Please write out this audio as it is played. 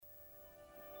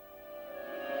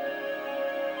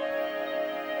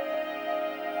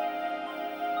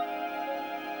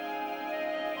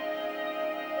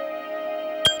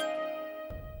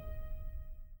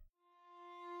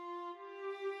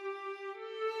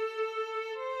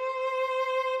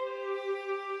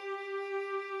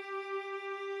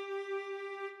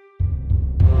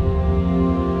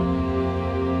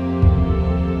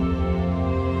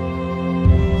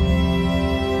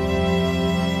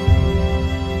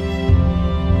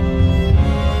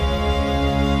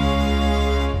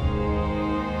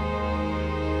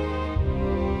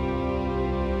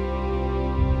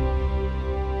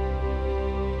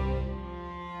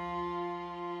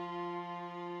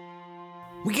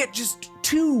get just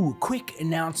two quick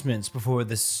announcements before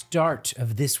the start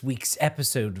of this week's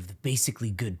episode of the Basically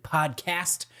Good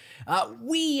podcast.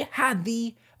 We had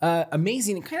the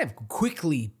amazing and kind of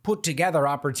quickly put together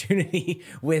opportunity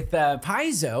with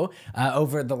Paizo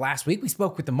over the last week. We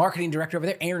spoke with the marketing director over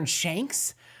there, Aaron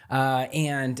Shanks,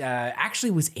 and actually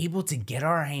was able to get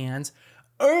our hands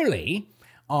early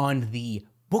on the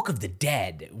Book of the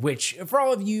Dead, which for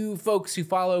all of you folks who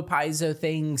follow Paizo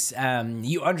things,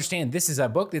 you understand this is a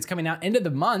book that's coming out end of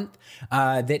the month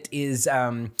that is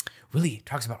really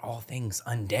talks about all things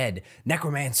undead,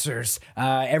 necromancers,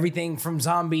 everything from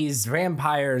zombies,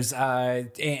 vampires,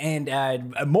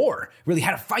 and more. Really,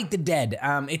 how to fight the dead.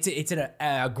 It's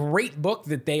a great book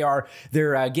that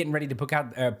they're getting ready to put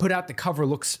out. The cover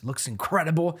looks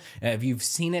incredible if you've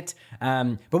seen it.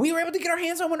 But we were able to get our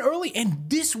hands on one early, and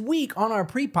this week on our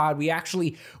pre-pod, we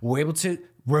actually were able to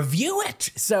review it.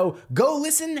 So go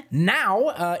listen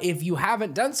now if you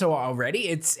haven't done so already.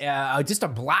 It's just a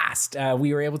blast.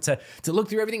 We were able to look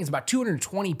through everything. It's about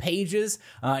 220 pages,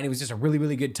 and it was just a really,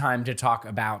 really good time to talk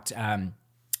about kind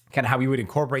of how we would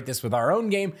incorporate this with our own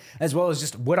game, as well as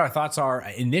just what our thoughts are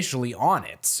initially on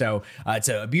it. So it's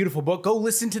a beautiful book. Go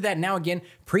listen to that now again,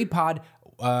 pre-pod.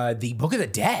 The Book of the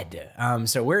Dead.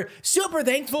 So we're super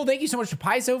thankful. Thank you so much to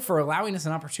Paizo for allowing us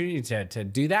an opportunity to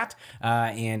do that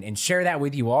and share that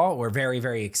with you all. We're very,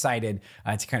 very excited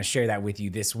to kind of share that with you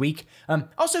this week.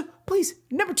 Also, please,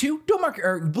 number two, don't mark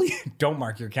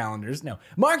your calendars. No,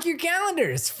 mark your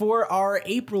calendars for our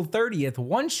April 30th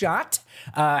one-shot,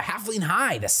 Halfling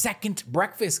High, the second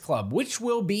Breakfast Club, which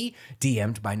will be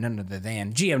GM'd by none other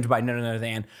than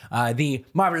the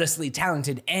marvelously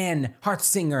talented Anne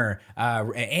Hartsinger,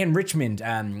 Anne Richmond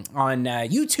on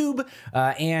YouTube,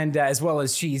 and as well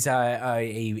as she's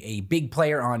a big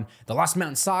player on the Lost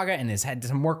Mountain Saga and has had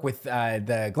some work with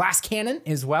the Glass Cannon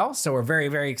as well. So we're very,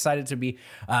 very excited to be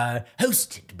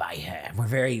hosted by her. We're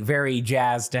very, very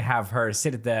jazzed to have her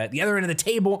sit at the other end of the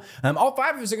table. All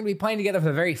five of us are going to be playing together for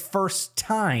the very first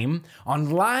time on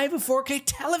live 4K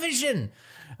television.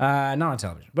 Not on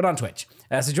television, but on Twitch.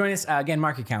 So join us again.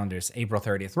 Mark your calendars. April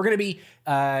 30th. We're going to be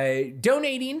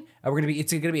donating.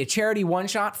 It's going to be a charity one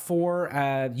shot for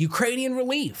Ukrainian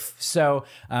relief. So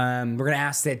we're going to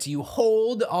ask that you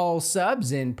hold all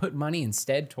subs and put money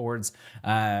instead towards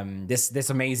this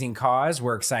amazing cause.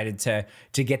 We're excited to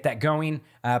get that going.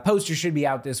 Poster should be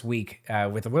out this week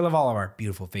with the will of all of our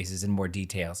beautiful faces and more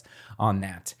details on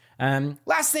that.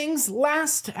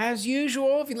 Last as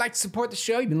usual, if you'd like to support the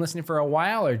show, you've been listening for a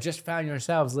while or just found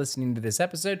yourselves listening to this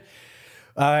episode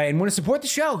and want to support the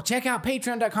show, check out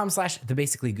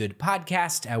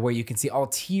patreon.com/thebasicallygoodpodcast, where you can see all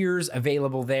tiers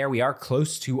available there. We are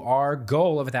close to our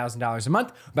goal of $1,000 a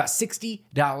month, about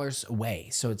 $60 away.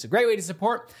 So it's a great way to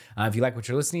support if you like what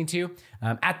you're listening to.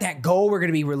 At that goal, we're going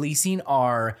to be releasing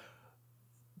our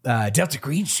Delta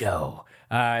Green show.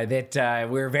 That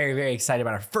we're very, very excited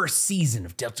about our first season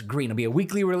of Delta Green. It'll be a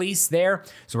weekly release there,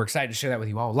 so we're excited to share that with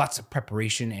you all. Lots of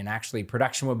preparation, and actually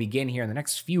production will begin here in the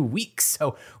next few weeks,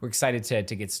 so we're excited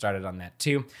to get started on that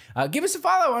too. Give us a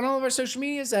follow on all of our social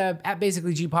medias, at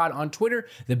Basically GPod on Twitter,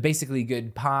 the Basically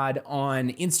Good Pod on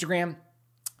Instagram.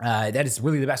 That is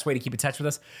really the best way to keep in touch with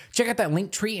us. Check out that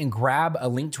link tree and grab a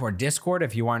link to our Discord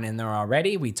if you aren't in there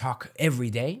already. We talk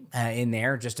every day in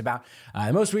there just about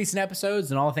the most recent episodes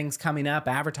and all things coming up,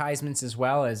 advertisements as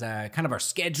well as kind of our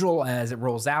schedule as it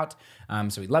rolls out.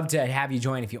 So we'd love to have you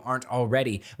join if you aren't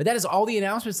already. But that is all the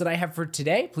announcements that I have for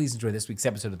today. Please enjoy this week's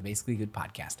episode of the Basically Good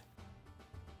Podcast.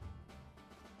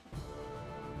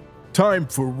 Time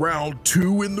for round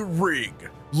 2 in the ring.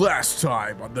 Last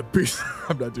time on the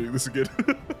I'm not doing this again.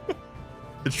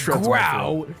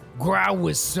 Growl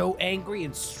was so angry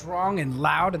and strong and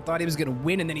loud and thought he was going to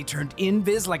win, and then he turned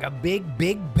invis like a big,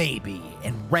 big baby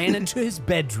and ran into his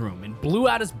bedroom and blew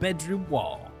out his bedroom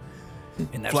wall.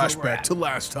 And that's flashback to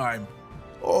last time.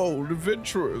 Oh,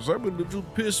 adventurers, I'm a little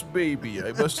piss baby.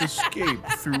 I must escape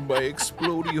through my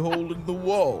explodey hole in the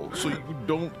wall so you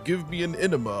don't give me an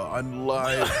enema on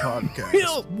live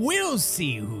podcast. We'll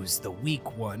see who's the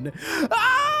weak one. Oh,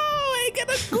 I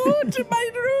gotta go to my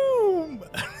room.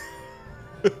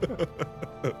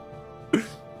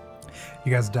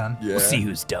 You guys done? Yeah. We'll see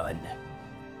who's done.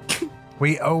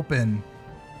 We open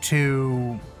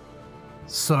to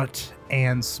soot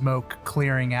and smoke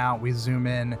clearing out. We zoom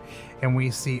in and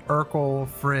we see Urkel,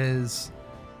 Frizz,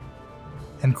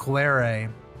 and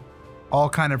Claire all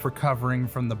kind of recovering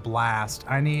from the blast.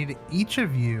 I need each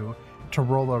of you to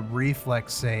roll a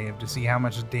reflex save to see how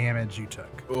much damage you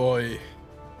took. Oi.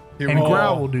 And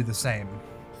Growl will do the same.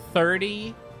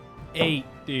 38,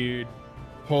 dude.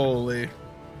 Holy.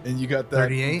 And you got that.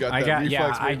 38? You got I that got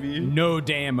reflex, I baby. no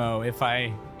damo if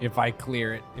I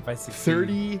clear it, if I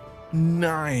succeed.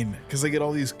 39, because I get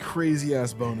all these crazy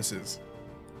ass bonuses.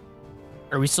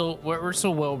 Are we still? We're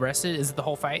still well rested. Is it the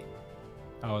whole fight?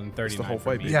 Oh, and 39 the whole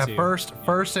for fight, me, Yeah, too.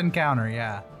 first encounter,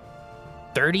 yeah.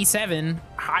 37.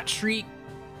 Hot streak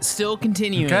still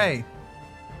continuing. Okay.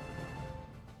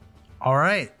 All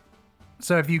right.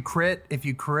 So if you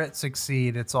crit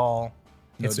succeed, it's no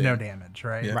damage,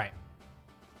 right? Yeah. Right.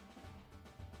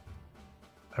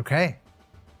 Okay.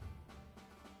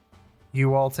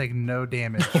 You all take no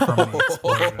damage from the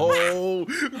explosion. Oh,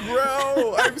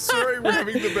 bro! I'm sorry we're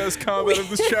having the best combat of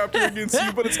this chapter against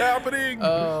you, but it's happening.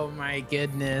 Oh my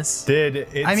goodness. Did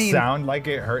it I mean- sound like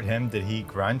it hurt him? Did he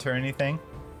grunt or anything?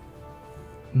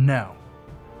 No.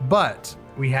 But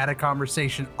we had a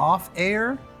conversation off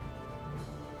air.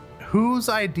 Whose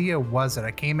idea was it?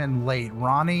 I came in late.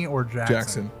 Ronnie or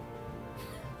Jackson?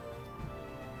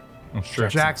 Jackson.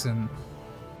 Jackson,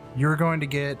 you're going to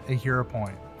get a hero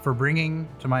point for bringing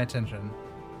to my attention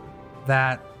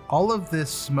that all of this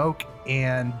smoke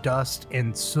and dust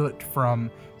and soot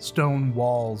from stone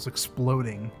walls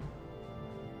exploding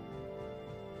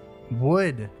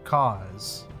would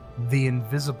cause the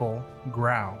invisible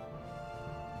Growl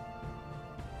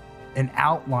an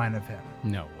outline of him.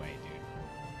 No way,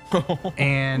 dude.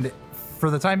 And for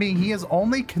the time being, he is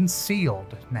only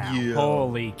concealed now. Yeah.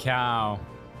 Holy cow.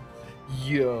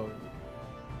 Yo.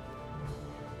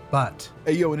 But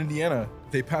Hey, yo, in Indiana,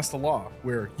 they passed a law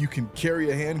where you can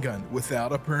carry a handgun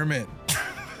without a permit.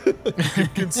 You can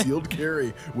concealed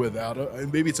carry without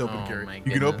and maybe it's open Oh carry. my You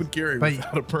can goodness. open carry But-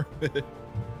 without a permit.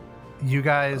 you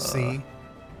guys see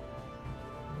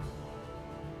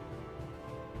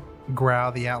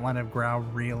Growl, the outline of Growl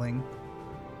reeling.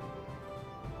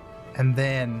 And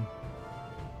then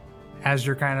as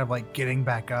you're kind of like getting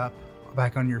back up,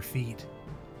 back on your feet,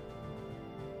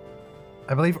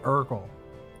 I believe Urkel,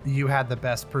 you had the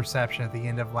best perception at the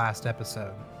end of last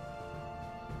episode.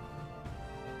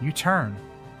 You turn,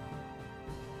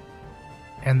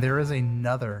 and there is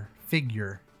another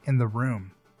figure in the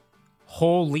room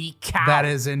Holy cow. that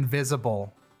is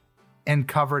invisible and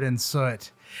covered in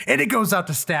soot, and it goes out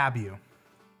to stab you.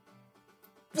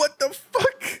 What the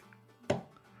fuck?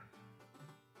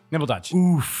 Nibble dodge.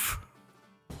 Oof.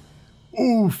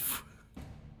 Oof.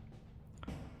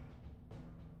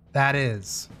 That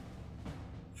is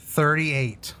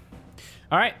 38.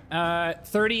 All right.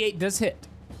 38 does hit.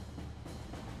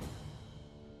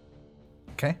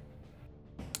 Okay.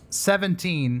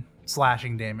 17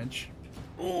 slashing damage.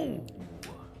 Ooh.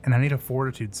 And I need a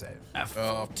fortitude save. A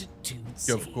fortitude Yeah,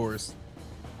 save. of course.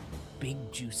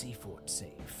 Big juicy fort save.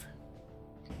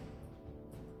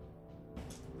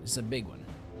 It's a big one.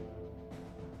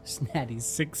 Natty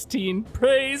 16.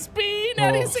 Praise be,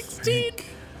 Natty Oh, 16.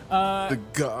 The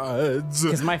gods.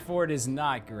 Because my fort is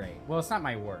not great. Well, it's not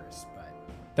my worst, but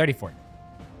 34.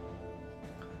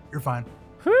 You're fine.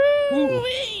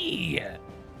 Woo-wee.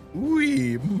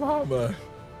 Wee, mama.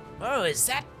 Oh, is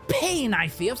that pain I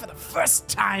feel for the first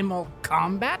time all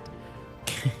combat?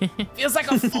 Feels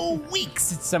like a full week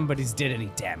since somebody's did any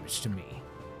damage to me.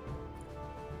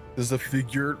 Does the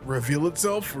figure reveal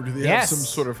itself, or do they Yes. have some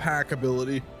sort of hack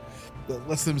ability that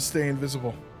lets them stay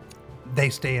invisible? They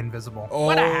stay invisible. Oh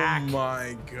What a hack.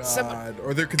 my god. Someone-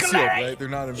 Or they're concealed, Clary, right? They're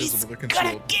not invisible, they're Got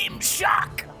a concealed. game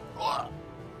shock. Ugh.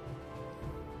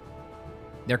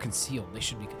 They're concealed. They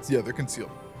should be concealed. Yeah, they're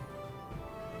concealed.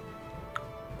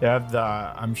 They have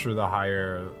I'm sure, the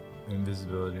higher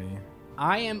invisibility.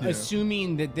 I am Yeah.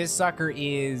 assuming that this sucker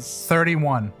is.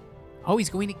 31. Oh, he's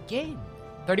going again.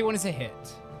 31 is a hit.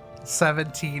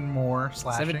 17 more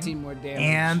slashing. 17 more damage.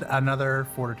 And another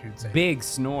fortitude save. Big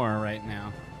snore right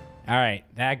now. All right,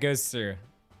 that goes through.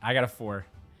 I got a 4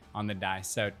 on the die,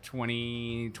 so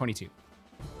 22.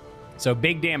 So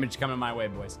big damage coming my way,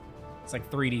 boys. It's like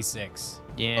 3d6.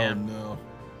 Yeah, Oh no.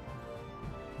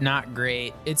 not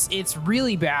great. It's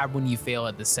really bad when you fail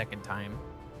it the second time.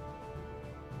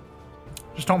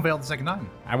 Just don't fail the second time.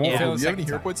 I won't Yeah. fail Do the you have any second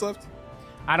hero time. points left?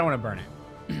 I don't want to burn it.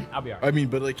 I'll be all right. I mean,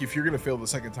 but like if you're gonna fail the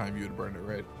second time, you would burn it,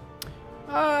 right?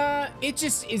 It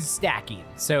just is stacking,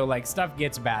 so like stuff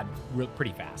gets bad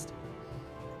pretty fast.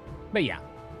 But yeah,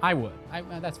 I would.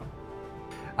 That's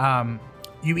fine.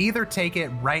 You either take it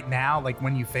right now, like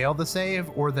when you fail the save,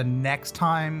 or the next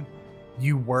time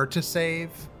you were to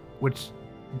save, which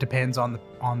depends on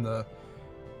the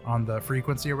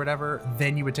frequency or whatever.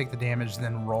 Then you would take the damage,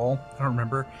 then roll. I don't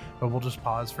remember, but we'll just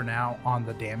pause for now on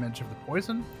the damage of the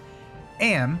poison,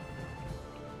 and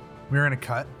we're gonna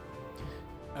cut.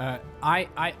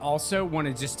 I also want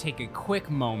to just take a quick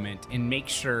moment and make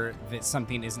sure that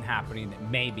something isn't happening that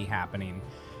may be happening.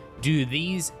 Do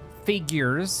these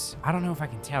figures, I don't know if I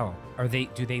can tell,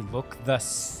 do they look the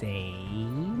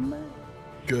same?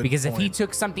 Good Because if he point.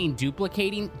 took something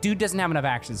duplicating, dude doesn't have enough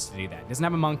actions to do that. Doesn't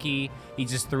have a monkey. He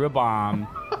just threw a bomb.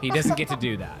 He doesn't get to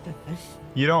do that.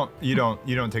 You don't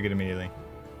take it immediately.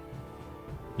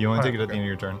 You only take it at the end of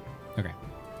your turn. Okay.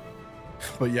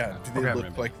 But yeah, do they Okay.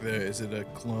 look like is it a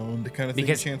cloned kind of thing,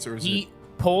 Because Chance, or is he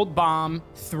pulled bomb,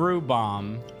 threw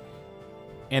bomb,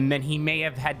 and then he may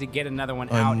have had to get another one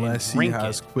out unless and he rink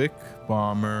has it. quick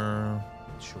bomber?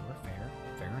 Sure,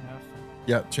 fair enough.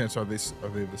 Yeah, Chance, are they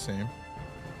the same?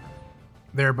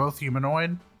 They're both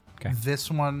humanoid. Okay.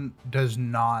 This one does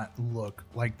not look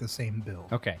like the same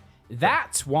build. Okay,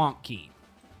 that's wonky.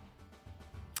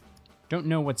 Don't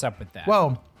know what's up with that.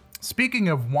 Well, speaking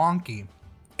of wonky,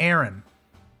 Aaron,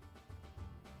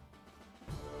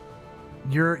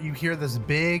 you hear this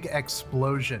big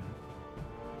explosion,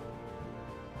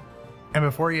 and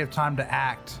before you have time to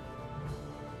act,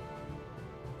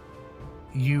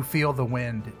 you feel the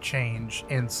wind change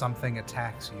and something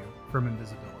attacks you from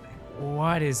invisibility.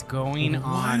 what is going What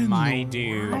on, in my the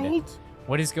dude? world?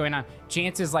 What is going on?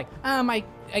 Chance is like, my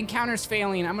encounter's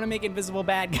failing. I'm gonna make invisible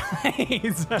bad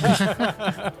guys.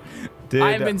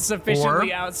 I've been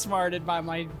sufficiently outsmarted by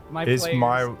my Is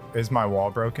players. is my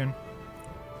wall broken?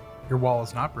 Your wall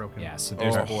is not broken. Yeah, so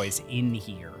there's Oh. boys in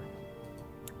here.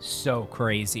 So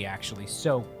crazy, actually.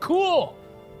 So cool.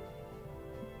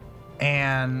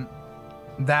 And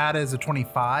that is a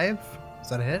 25. Is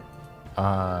that a hit?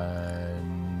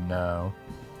 No.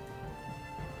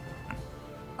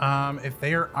 If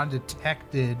they are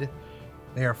undetected,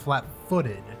 they are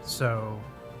flat-footed. So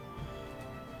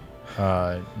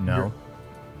No.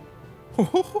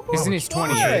 Isn't it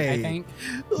 28, I think?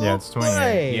 Yeah, it's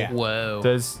 28. Yeah. Whoa.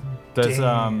 Does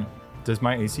Damn. does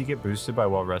my AC get boosted by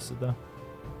well rested though?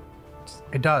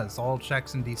 it does. All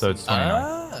checks and DC. So it's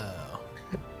 29.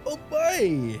 Oh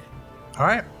boy! All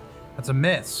right. That's a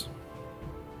miss.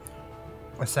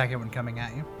 A second one coming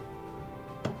at you.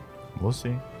 We'll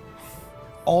see.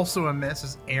 Also a miss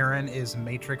as Aaron is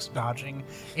matrix dodging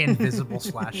invisible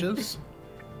slashes.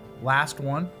 Last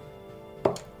one.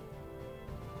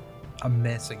 A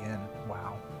miss again.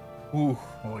 Wow. Ooh,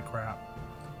 Holy crap.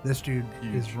 This dude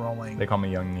is rolling They call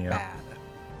me Young Neo. bad.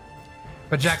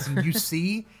 But Jackson, you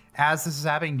see, as this is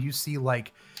happening, you see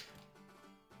like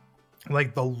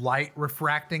the light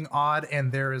refracting odd,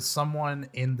 and there is someone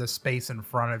in the space in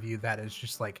front of you that is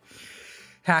just like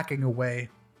hacking away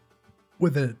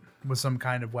with some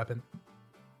kind of weapon.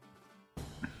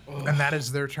 And that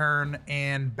is their turn,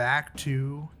 and back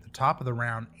to the top of the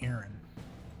round, Aaron.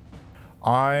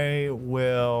 I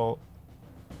will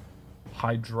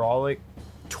hydraulic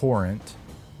torrent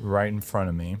right in front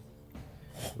of me.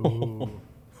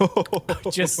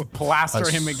 Just plaster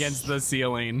him against the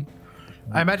ceiling.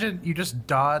 I imagine you just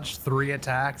dodged 3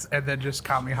 attacks and then just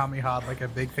Kamehameha like a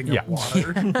big thing Yeah. of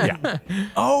water. Yeah.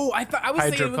 Oh, I was thinking it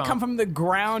Hydro would pump. come from the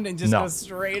ground and just No. go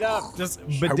straight up. Just I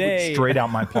would bidet. Straight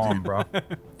out my palm, bro.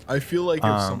 I feel like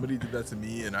if somebody did that to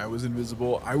me and I was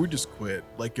invisible, I would just quit.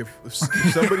 Like if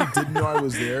somebody didn't know I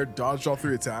was there, dodged all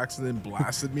 3 attacks, and then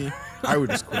blasted me, I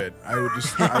would just quit. I would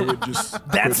just.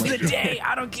 That's quit my the job. day.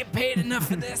 I don't get paid enough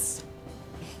for this.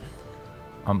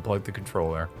 Unplug the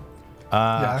controller.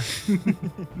 Yeah.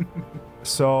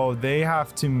 So they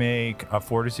have to make a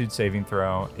fortitude saving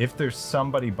throw. If there's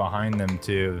somebody behind them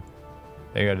too,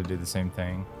 they got to do the same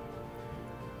thing.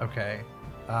 Okay.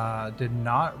 Did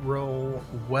not roll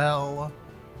well.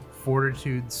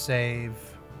 Fortitude save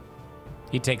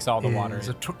He takes all the water.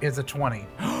 is a 20.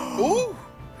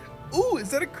 Ooh, is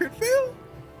that a crit fail?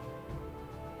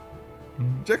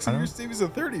 Jackson, your save is a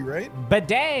 30, right?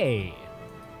 Bidet.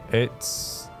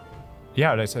 It's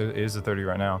yeah, it is a 30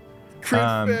 right now. Crit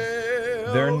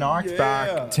fail. They're knocked yeah.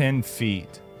 back 10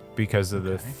 feet because of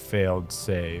the failed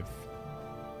save.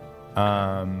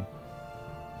 And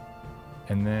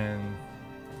then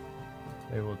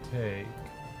they will take.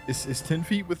 Is 10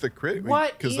 feet with a crit?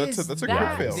 What Because is that's a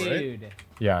that, crit fail, right? dude?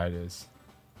 Yeah, it is.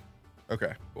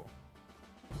 Okay, cool.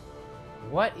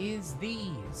 What is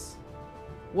these?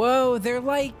 Whoa, they're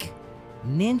like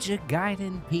Ninja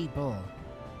Gaiden people.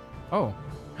 Oh.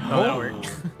 that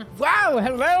worked. Wow,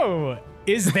 hello.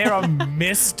 Is there a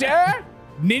Mr.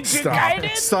 Ninja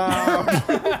Gaiden? Stop.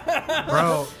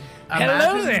 Bro,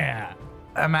 Hello there.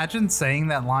 Imagine saying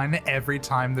that line every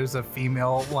time there's a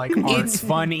female like It's art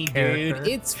funny, character. dude.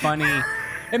 It's funny.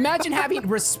 Imagine having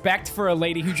respect for a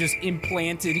lady who just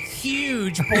implanted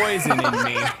huge poison in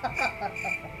me.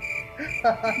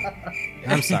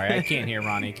 I'm sorry, I can't hear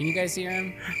Ronnie. Can you guys hear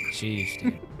him? Sheesh,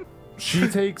 dude. She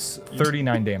takes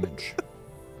 39 damage.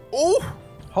 Oh,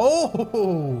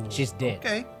 Oh, She's dead.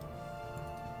 okay.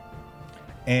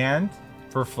 And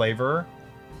for flavor,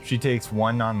 she takes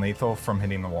 1 non-lethal from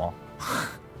hitting the wall.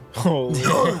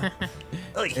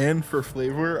 And for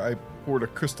flavor, I poured a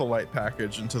Crystal Light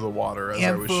package into the water as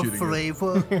I was shooting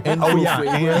flavor. And Oh for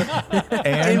yeah, flavor,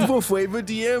 and and for flavor,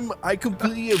 DM, I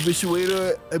completely eviscerated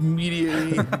her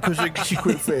immediately because she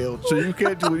quit failed, so you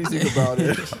can't do anything about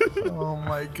it. Oh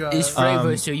my god. It's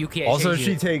flavor, so you can't. also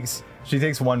change it. she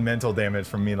takes 1 mental damage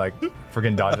from me, like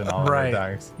freaking dodging all of her Right.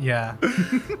 attacks. Yeah.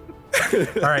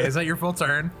 All right. Is that your full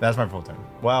turn? That's my full turn.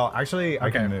 Well, actually, I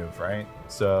can Okay. move, right?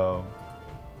 So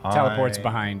Teleports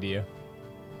behind you.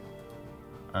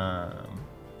 Yeah,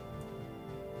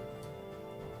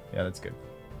 that's good.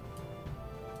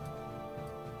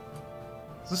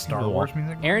 Is this Star The wall. Wars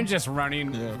music? Aaron's just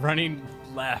running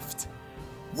left.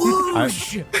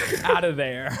 Whoosh! Out of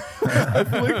there. I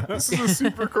feel like this is a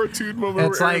super cartoon moment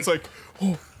It's where Aaron's like,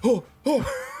 oh,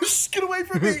 just get away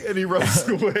from me, and he runs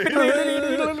away.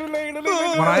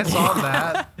 When I saw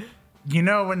that, you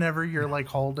know, whenever you're like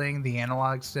holding the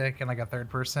analog stick and like a third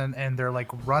person and they're like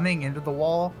running into the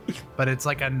wall, but it's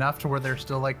like enough to where they're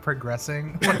still like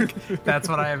progressing. Like that's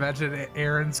what I imagine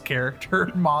Aaron's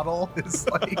character model is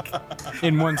like.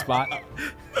 In one spot.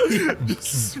 But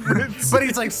he's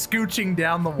like scooching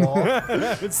down the wall.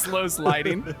 It's slow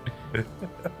sliding.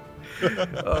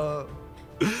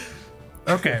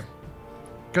 Okay.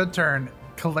 Good turn.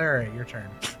 Kaleri, your turn.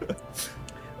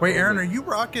 Wait, Aaron, are you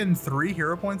rocking 3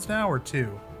 hero points now or 2?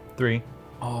 3.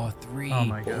 Oh, 3. Oh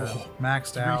my god.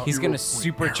 Maxed out. He's going to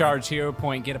supercharge hero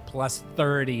point, get a plus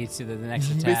 30 to the next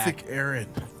attack. Mythic Aaron.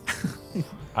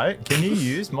 Can you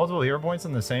use multiple hero points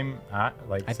in the same I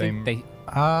same? think they...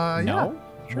 Yeah. No?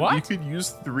 You What? could use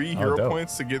 3 hero dope.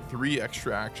 points to get 3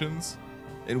 extra actions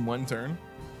in 1 turn.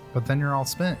 But then you're all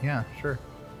spent. Yeah, sure.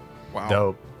 Wow.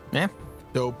 Dope. Yeah.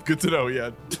 Dope. Good to know.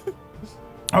 Yeah.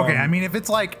 Okay, I mean, if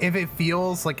it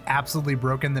feels like absolutely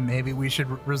broken, then maybe we should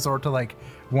resort to like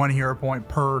 1 hero point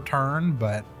per turn.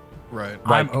 But Right.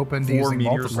 I'm open to 4 using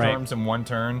meteor multiple. storms in 1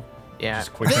 turn. Yeah.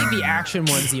 Just I quick. think the action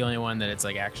one's the only one that it's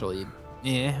like actually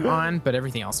on, but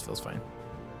everything else feels fine.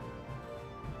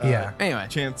 Yeah. Anyway.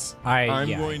 Chance, I I'm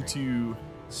agree. going to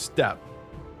step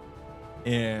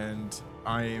and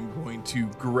I am going to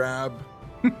grab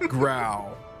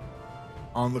Growl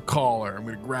on the collar. I'm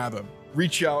going to grab him,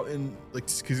 reach out and like,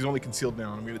 because he's only concealed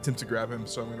now. I'm going to attempt to grab him.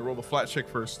 So I'm going to roll the flat check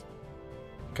first.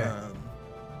 Okay.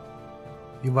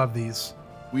 You love these.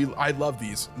 I love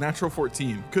these. Natural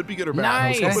 14 could be good or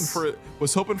bad. Nice.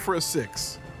 Was hoping for a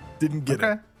 6. Didn't get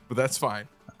Okay. it, but that's fine.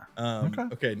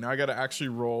 Okay, now I got to actually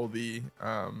roll the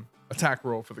attack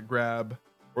roll for the grab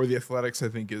or the athletics. I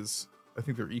think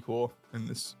they're equal in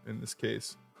this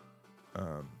case.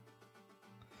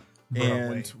 And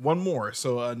wait. one more,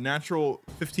 so a natural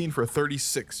 15 for a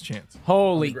 36 chance.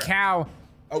 Holy cow.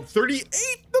 Oh, 38.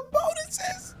 The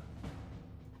bonuses.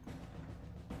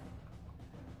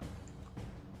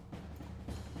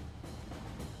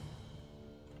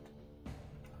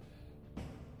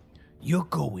 You're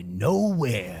going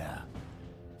nowhere.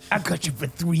 I got you for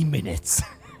 3 minutes.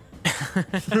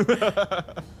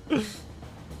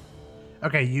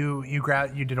 Okay, you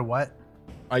did a what?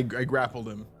 I grappled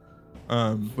him.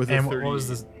 With a And 30 what was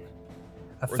this?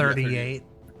 A Or, yeah, 38.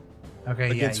 Okay,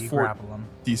 yeah, Against you 4 grapple them.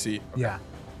 DC. Okay. Yeah.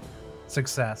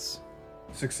 Success.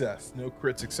 Success. No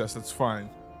crit success. That's fine.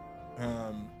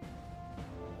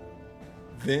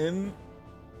 Then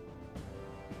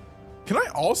can I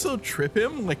also trip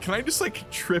him? Like, can I just like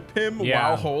trip him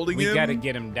while holding him? We got to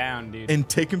get him down, dude. and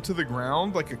take him to the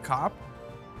ground like a cop?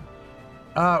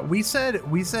 We said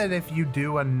if you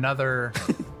do another,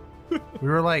 we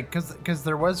were like, because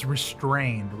there was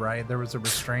restrained, right? There was a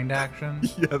restrained action.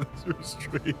 Yeah, that's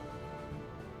restrained.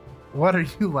 What are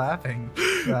you laughing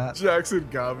at? Jackson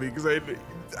got me because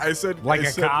I said Like I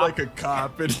a said cop? like a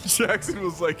cop, and Jackson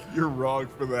was like, "You're wrong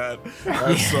for that."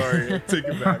 I'm sorry. I take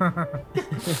it back.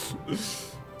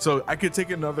 So I could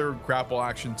take another grapple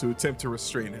action to attempt to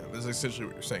restrain him. Is essentially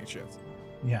what you're saying, Chance.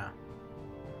 Yeah.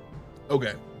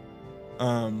 Okay.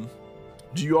 Do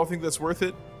you all think that's worth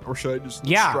it, or should I just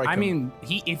yeah, strike I him? mean,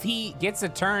 if he gets a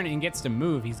turn and gets to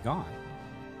move, he's gone.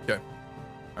 Okay.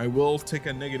 I will take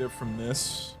a negative from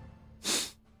this,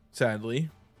 sadly.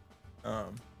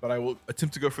 But I will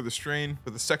attempt to go for the strain for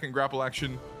the second grapple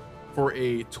action for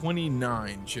a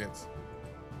 29 chance.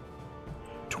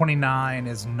 29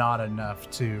 is not enough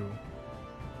to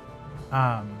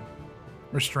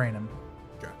restrain him.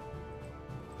 Okay.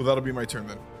 Well, that'll be my turn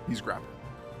then. He's grappled.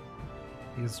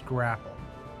 He's grappled.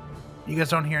 You guys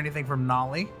don't hear anything from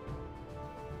Nolly?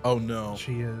 Oh no.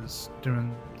 She is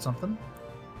doing something.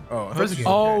 Oh, I Frisky.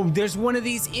 thought Oh, there's one of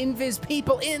these invis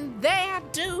people in there,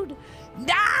 dude.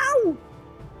 No!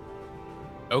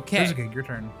 Okay. Frizzigig, your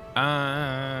turn.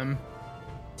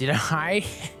 Did I?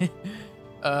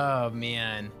 Oh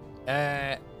man.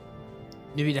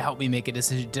 Maybe to help me make a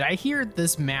decision. Did I hear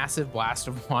this massive blast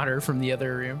of water from the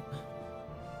other room?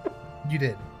 You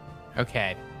did.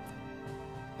 Okay.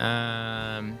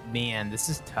 Man, this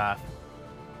is tough.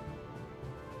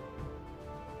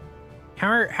 How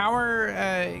are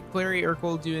Clary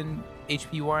Urkel doing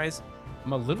HP wise?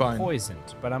 I'm a little Fine.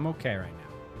 poisoned, but I'm okay right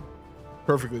now.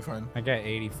 Perfectly fine. I got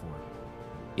 84.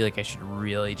 I feel like I should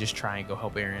really just try and go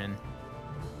help Aaron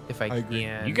if I agree.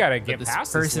 can. You gotta But get this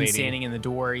past this person lady. standing in the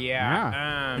door.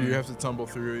 Yeah. You have to tumble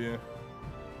through, yeah.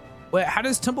 What? How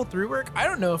does tumble through work? I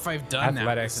don't know if I've done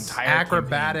Athletics. that this entire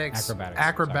Acrobatics. Acrobatics,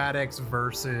 Acrobatics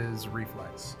versus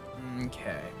reflex. campaign.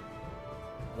 Okay.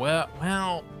 Well.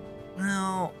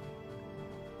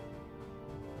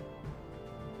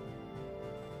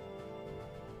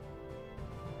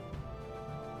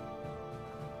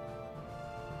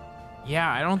 Yeah,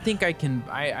 I don't think I can.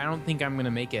 I don't think I'm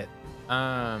gonna make it.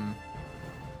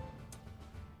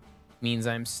 Means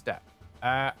I'm stuck.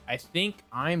 I think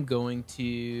I'm going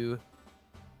to.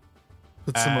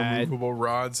 Put some removable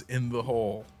rods in the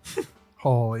hole.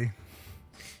 Holy.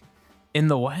 In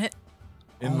the what?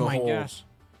 In Oh the my hole. gosh.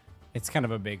 It's kind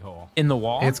of a big hole. In the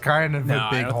wall? It's kind of no, a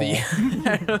big I don't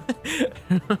hole.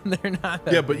 think. They're not.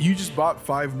 That Yeah, but you just bought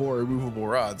 5 more removable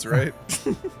rods, right?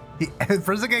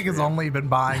 Frizzigig has only been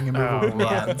buying immovable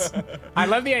man. rods. I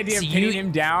love the idea of So pinning you-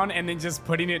 him down and then just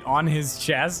putting it on his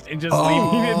chest and just Oh,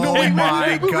 leaving it no, there.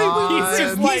 my God. He's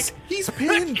just like, he's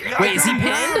pinned. Wait, is he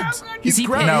pinned? Is he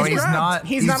pinned? No, he's he's grabbed. not.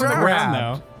 he's not on the ground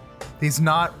grabbed. though. He's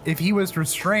not. If he was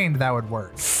restrained, that would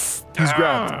work. He's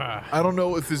grabbed. I don't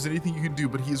know if there's anything you can do,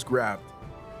 but he's grabbed.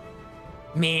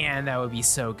 Man, that would be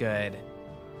so good.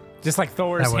 Just like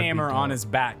Thor's That would be hammer dope. on his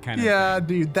back kind of Yeah, thing.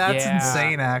 dude, that's Yeah.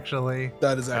 insane. Actually,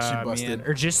 That is actually busted. Man.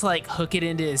 Or just like hook it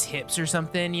into his hips or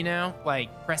something, you know?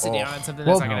 Like press it Oh. down on something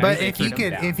well, that's not gonna but hit if he him could,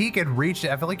 down. if he could reach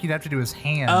it, I feel like you'd have to do his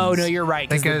hands. Oh no, you're right.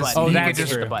 Because the Because button. he You could could just-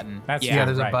 just the button. That's Yeah, yeah.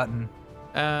 there's right. a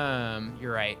button.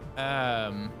 You're right.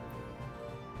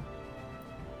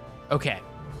 Okay.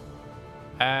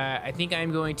 I think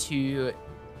I'm going to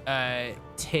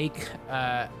take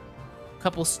a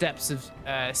couple steps of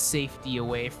safety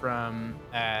away from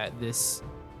this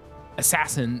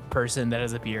assassin person that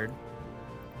has appeared.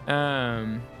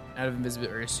 Out of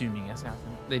invisibility, or assuming assassin.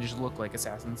 They just look like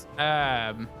assassins.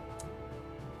 And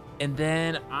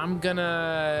then I'm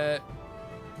gonna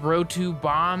throw 2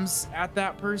 bombs at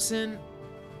that person.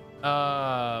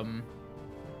 I'm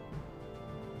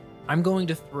going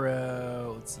to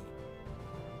throw, let's see,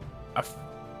 a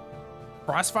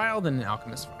frost vial, then an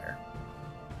alchemist fire.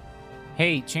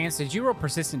 Hey, Chance, did you roll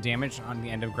persistent damage on the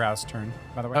end of Grau's turn,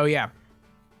 by the way? Oh yeah,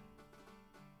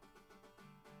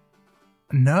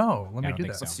 No, let I me don't do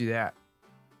think that. so. let's do that.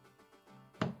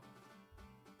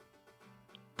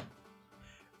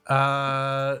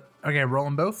 Okay, roll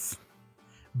them both.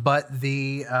 But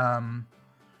the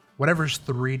whatever's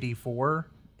 3d4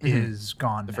 is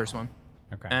gone. The now. first one.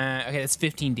 Okay. Okay, that's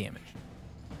 15 damage.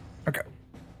 Okay.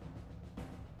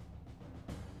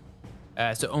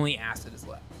 So only acid is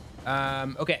left.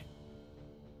 Okay.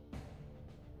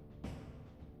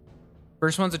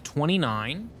 First one's a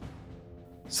 29,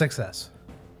 Success.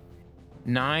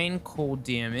 9 cold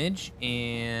damage,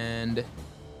 and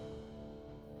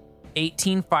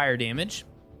 18 fire damage.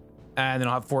 And then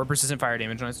I'll have 4 persistent fire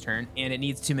damage on its turn, and it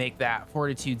needs to make that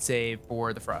fortitude save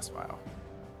for the frost vial.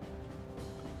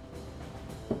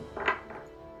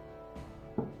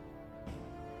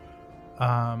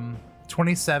 Um,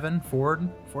 27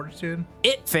 fortitude.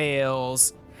 It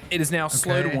fails. It is now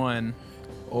slow to Okay. 1.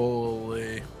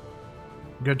 Holy.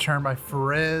 Good turn by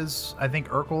Frizz. I think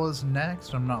Urkel is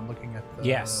next. I'm not looking at the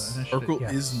Yes. initiative. Urkel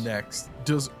Yes. is next.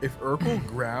 If Urkel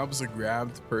grabs a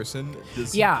grabbed person,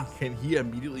 Yeah. can he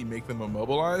immediately make them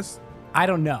immobilized? I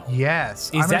don't know. Yes.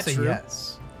 Is I'm gonna that say true?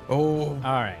 yes. Oh, All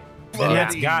right. Then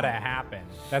that's Buddy. gotta happen.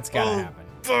 That's gotta happen.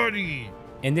 buddy.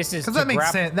 And this is Because to that makes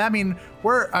grab- sense. I mean,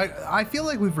 I feel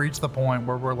like we've reached the point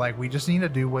where we're like, we just need to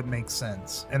do what makes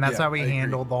sense, and that's Yeah, how we I agree.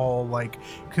 handled the whole like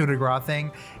coup de grace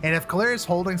thing. And if Caleria's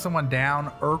holding someone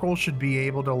down, Urkel should be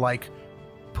able to like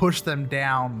push them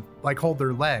down, like hold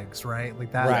their legs, right?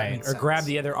 Like that. right, makes or sense. grab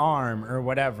the other arm or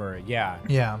whatever. Yeah.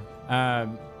 Yeah.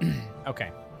 Okay.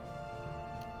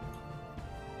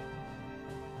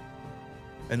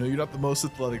 I know you're not the most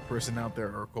athletic person out there,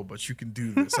 Urkel, but you can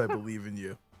do this. I believe in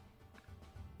you.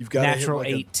 You've got Natural to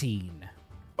hit like 18.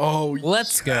 Oh,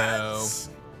 Let's go. yes.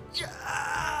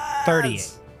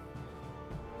 38.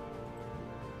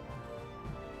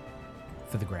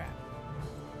 For the grab.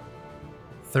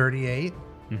 38.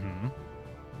 Mm-hmm.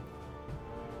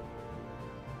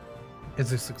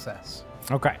 is a success.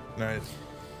 Okay. Nice.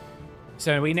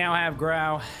 So we now have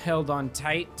Grau held on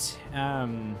tight.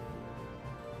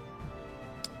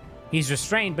 He's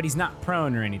restrained, but he's not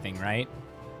prone or anything, right?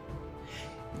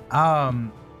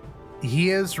 He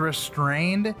is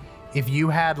restrained. If you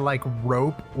had like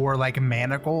rope or like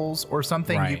manacles or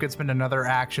something, you Right. could spend another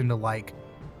action to like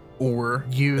Or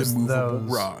use immovable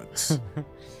those. rods.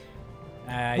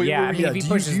 Yeah, Wait, I mean, if he do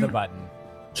pushes you- the button.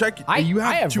 Check. I You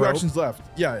have have 2 rope. actions left.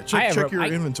 Yeah, I check have rope. your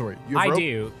inventory. You have I rope?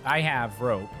 do. I have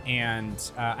rope,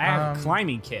 and I have a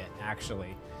climbing kit,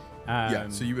 actually. Yeah,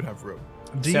 so you would have rope.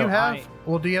 Do So you have? I-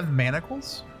 Well, do you have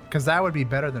manacles? Because that would be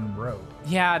better than rope.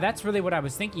 Yeah, that's really what I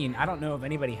was thinking. I don't know if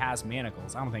anybody has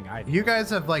manacles. I don't think I do. You guys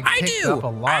have like I picked do. up a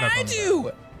lot of I them.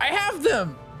 do. I have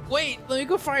them. Wait, let me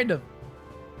go find them.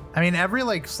 I mean, every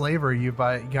like slaver you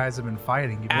guys have been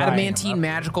fighting. You've been picking them Adamantine up.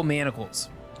 magical manacles.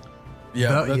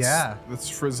 Yeah, yeah. That's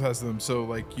Frizz has them. So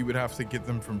like you would have to get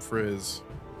them from Frizz.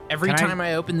 Every Can I- time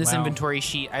I open this Wow. inventory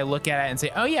sheet, I look at it and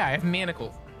say, "Oh yeah, I have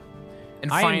manacles."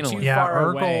 And I am finally, too Yeah,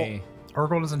 far away.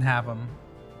 Urkel doesn't have them.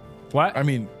 What? I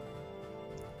mean,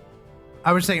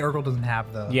 I was saying Urkel doesn't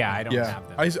have the. Yeah, I don't yeah. have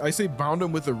them. I say bound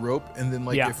them with a rope, and then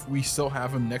like Yeah. if we still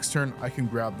have them next turn, I can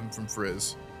grab them from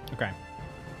Frizz. Okay.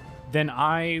 Then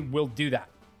I will do that.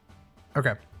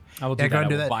 Okay. I will do Yeah, that. go I and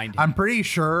do will that. bind him. I'm pretty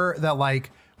sure that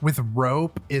like with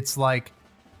rope, it's like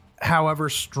however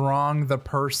strong the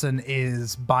person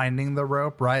is binding the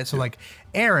rope, right? So like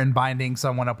Aaron binding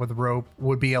someone up with rope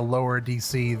would be a lower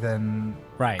DC than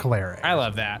Right. Cleric. I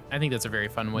love that. I think that's a very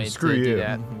fun way Screw to do you.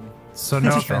 that. So no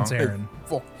Strong. offense, Aaron.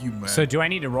 Fuck you, man. So do I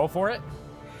need to roll for it?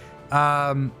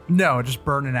 No, just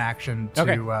burn an action to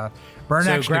Okay. burn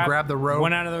So an action to grab the rope,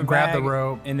 one out of the grab the bag,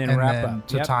 rope, and then wrap up.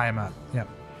 to Yep. tie him up. Yep.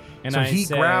 And so I Heat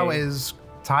say, Growl is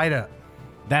tied up.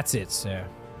 That's it, sir.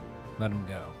 Let him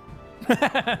go.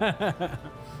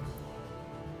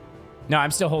 No,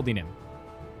 I'm still holding him.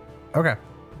 Okay.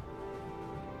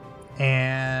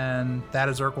 And that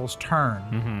is Urkel's turn.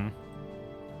 Mm-hmm.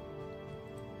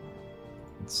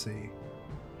 Let's see.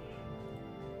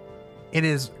 It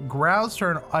is Growl's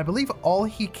turn. I believe all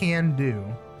he can do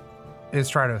is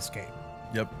try to escape.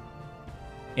 Yep.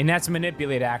 And that's a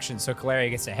manipulate action, so Calaria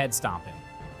gets to head stomp him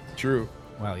True.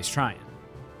 while he's trying.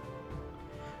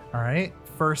 All right.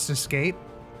 First escape.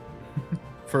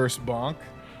 First bonk.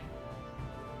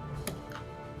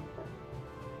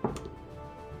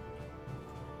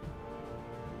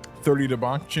 $30 to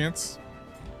bonk chance.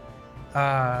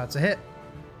 It's a hit.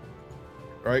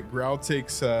 All right, Growl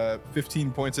takes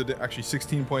 15 points of actually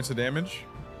 16 points of damage.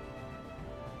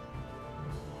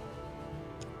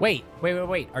 Wait.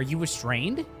 Are you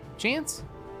restrained, Chance?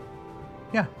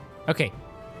 Yeah. Okay.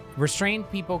 Restrained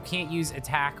people can't use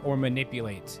attack or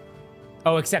manipulate.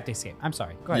 Oh, except escape. I'm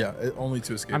sorry. Go ahead. Yeah, only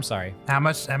to escape. I'm sorry. How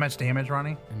much damage,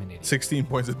 Ronnie? I'm an idiot. 16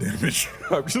 points of damage.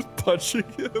 I'm just punching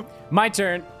him. My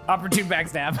turn. Opportune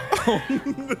backstab.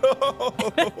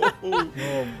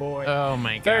 Oh boy. Oh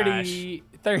my gosh. 30,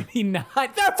 39,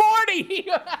 40.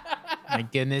 My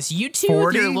goodness. You two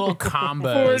with your 40? little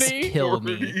combos 40? kill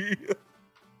me.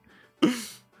 All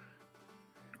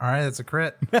right, that's a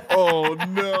crit. Oh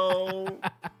no.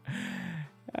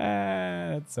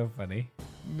 That's so funny.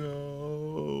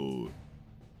 No.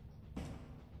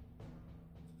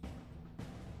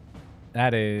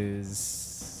 That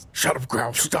is Shut up,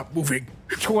 Growl. Stop moving.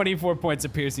 24 points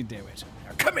of piercing damage.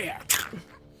 Come here.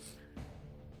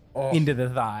 Oh. Into the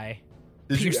thigh.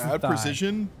 Did you Pierce the add thigh.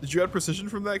 precision? Did you add precision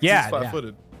from that? 'Cause Yeah, he's yeah.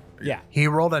 flat-footed. Yeah. He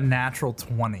rolled a natural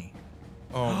 20.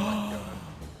 Oh my god.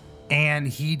 And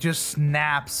he just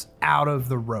snaps out of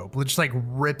the rope. Just like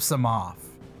rips him off.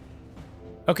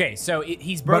 Okay, so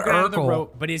he's broken out of the Urkel-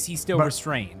 rope, but is he still but-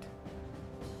 restrained?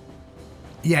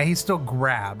 Yeah, he's still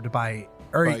grabbed by.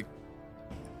 Or Like,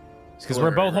 Because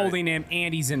we're both Right. holding him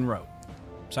and he's in rope.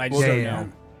 So I just yeah, don't yeah. know.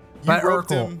 you But roped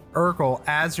Urkel, him. Urkel,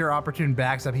 as your opportune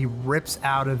backs up, he rips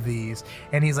out of these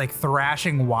and he's like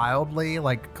thrashing wildly.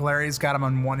 Like Calari's got him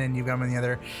on one end, you've got him on the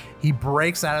other. He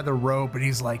breaks out of the rope and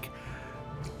he's like,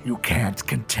 "You can't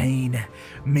contain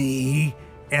me."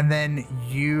 And then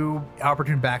you,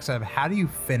 opportune backs up. How do you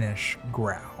finish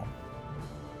Growl?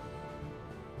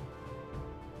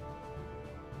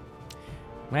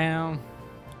 Well,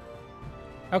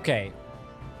 okay.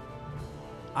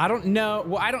 I don't know.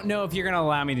 Well, I don't know if you're going to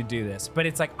allow me to do this, but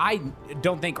it's like, I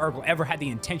don't think Urkel ever had the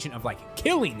intention of like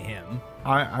killing him.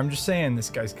 I'm just saying this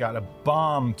guy's got a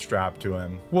bomb strapped to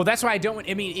him. Well, that's why I don't want,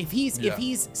 I mean, if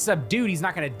he's subdued, he's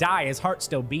not going to die. His heart's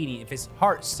still beating. If his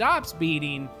heart stops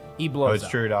beating, he Oh, blows it's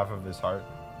up. trued off of his heart.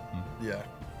 Yeah.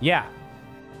 Yeah.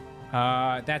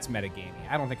 That's metagaming.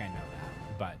 I don't think I know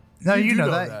that, but No, You you do know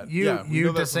know that. that. You Yeah, we you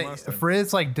know that from last time.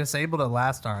 Frizz like disabled it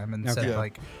last time and said Yeah.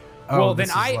 like, oh, well, then this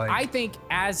is I think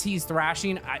as he's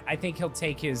thrashing, I think he'll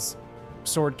take his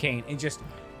sword cane and just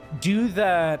do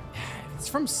the. It's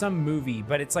from some movie,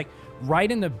 but it's like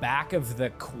right in the back of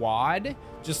the quad,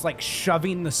 just like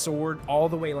shoving the sword all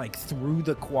the way like through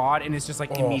the quad, and it's just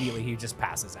like immediately he just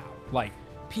passes out. Like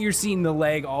piercing the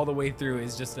leg all the way through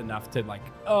is just enough to like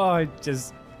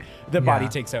just the body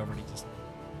Yeah. takes over and he just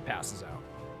passes out.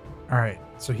 All right,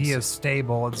 so he is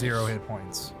stable at 0 hit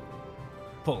points.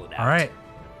 Pull it out. All right,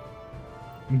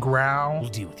 Growl We'll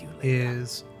deal with you later.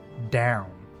 is down.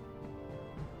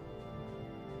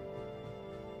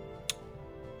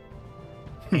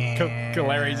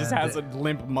 Kaleri just has a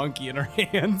limp monkey in her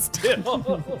hand still.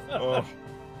 Oh,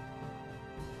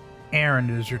 Aaron,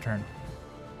 it is your turn.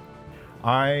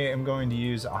 I am going to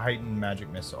use a heightened magic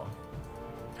missile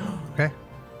Okay.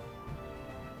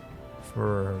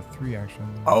 for 3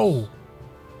 actions. Oh,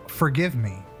 forgive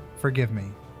me. Forgive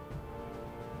me.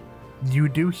 You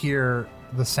do hear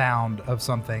the sound of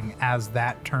something as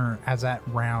that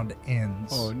round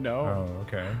ends. Oh no. Oh,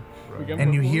 okay. We got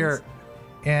And more you bullets? hear,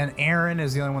 and Aaron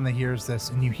is the only one that hears this,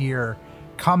 and you hear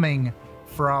coming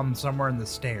from somewhere in the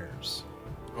stairs.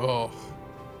 oh,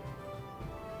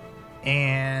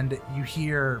 And you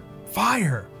hear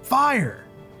fire, fire.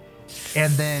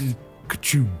 And then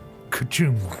ka-choom,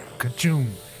 ka-choom, ka-choom,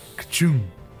 ka-choom.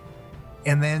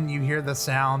 And then you hear the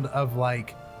sound of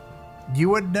like, you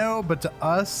would know, but to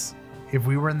us, if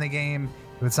we were in the game,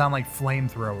 it would sound like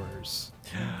flamethrowers.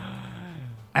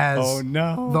 As Oh,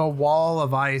 no. the wall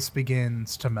of ice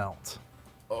begins to melt.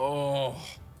 oh.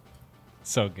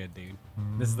 So good, dude.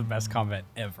 This is the best combat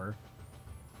ever.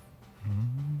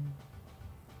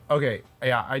 Okay,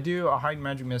 yeah, I do a heightened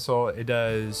magic missile. It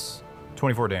does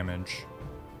 24 damage.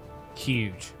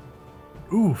 Huge.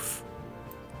 Oof.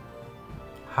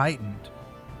 Heightened.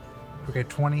 Okay,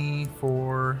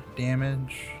 24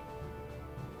 damage.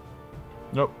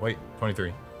 Nope, wait,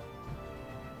 23.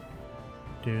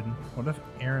 Dude, what if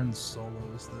Aaron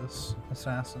solos this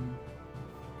assassin?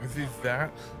 If he's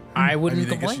that, I I wouldn't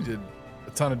mean, I guess you complain. did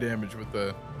a ton of damage with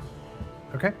the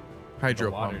Okay. hydro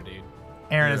The water, pump. dude.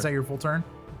 Aaron, Yeah. is that your full turn?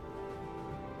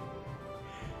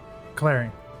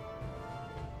 Clary.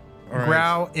 All right.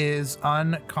 Growl is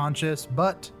unconscious,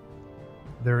 but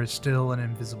there is still an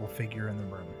invisible figure in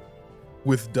the room.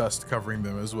 With dust covering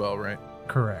them as well, right?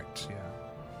 Correct,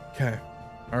 yeah. Okay.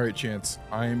 All right, Chance.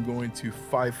 I am going to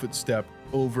 5-foot step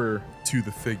over to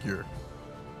the figure.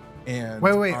 And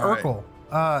Wait, I- Urkel.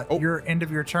 Oh. Your end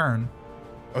of your turn,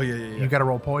 Oh yeah. you got to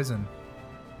roll poison.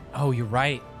 Oh, you're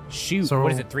right. Shoot. So-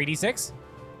 What is it? 3d6?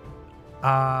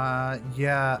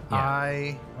 Yeah,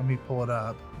 let me pull it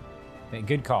up. Hey,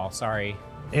 good call. Sorry.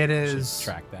 It Should is,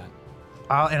 track that.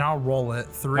 I'll roll it.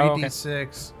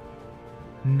 3d6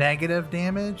 negative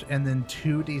damage and then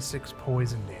 2d6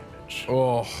 poison damage.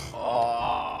 Oh,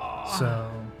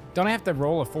 So, Don't I have to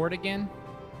roll a fort again?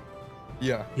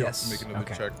 yeah. You'll have Yes. to make another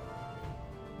Okay. check.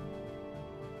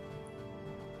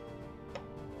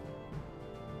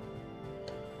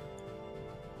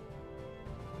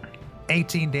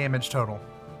 $18 damage total.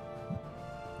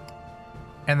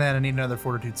 And then I need another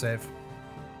fortitude save.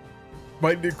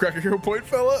 Might need to crack a hero point,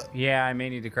 fella. Yeah, I may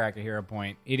need to crack a hero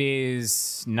point. It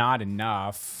is not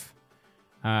enough.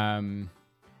 Yeah, I'm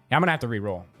gonna have to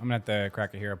re-roll. I'm gonna have to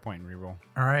crack a hero point and re-roll.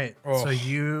 All right. Oh. So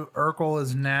Urkel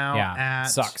is now Yeah, at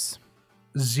sucks.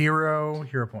 0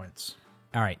 hero points.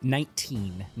 All right,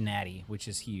 19 natty, which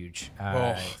is huge.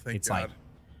 Thank it's God. like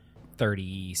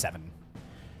 37.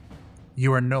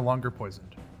 You are no longer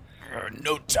poisoned.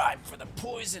 No time for the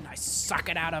poison. I suck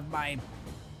it out of my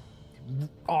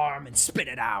arm and spit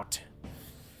it out.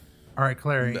 All right,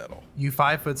 Clary. Metal. You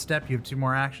 5-foot step. You have 2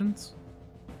 more actions.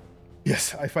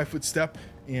 Yes, I 5-foot step,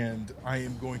 and I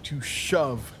am going to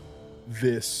shove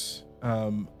this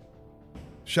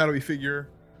shadowy figure.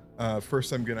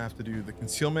 First, I'm gonna have to do the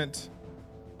concealment.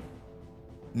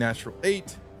 Natural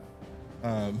 8.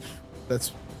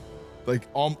 That's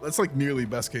like nearly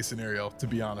best case scenario, to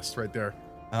be honest, right there.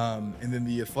 And then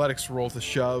the athletics roll to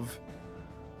shove.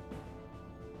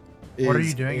 What are is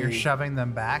you doing? You're a- shoving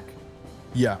them back?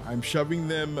 Yeah, I'm shoving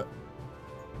them.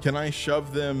 Can I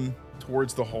shove them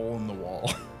towards the hole in the wall?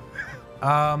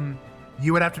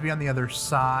 You would have to be on the other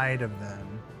side of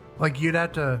them. Like you'd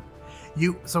have to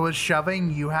so with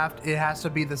shoving, it has to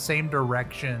be the same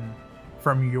direction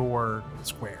from your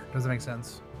square. Does that make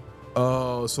sense?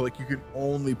 Oh, so like you can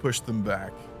only push them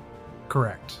back.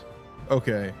 Correct.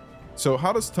 Okay. So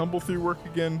how does tumble through work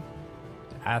again?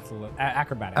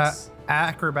 Acrobatics.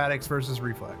 Acrobatics versus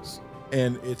reflex.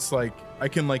 And it's like I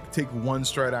can like take one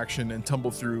stride action and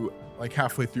tumble through like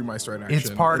halfway through my stride action. It's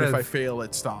part and of- if I fail,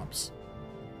 it stops.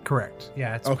 Correct.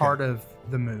 Yeah, it's Okay. part of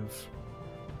the move.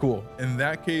 Cool. In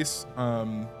that case,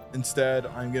 instead,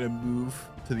 I'm gonna move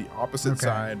to the opposite Okay.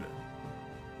 side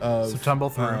of So tumble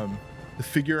through. the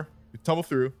figure. You tumble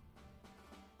through.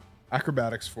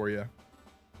 Acrobatics for you.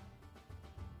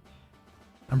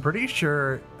 I'm pretty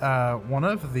sure one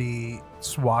of the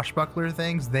swashbuckler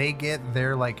things, they get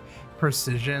their like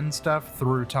precision stuff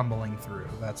through tumbling through.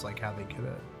 That's like how they get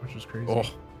it, which is crazy. Oh,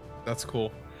 that's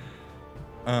cool.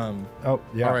 Oh,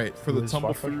 yeah. All right, for the Liz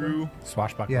tumble Swashbuckler? through,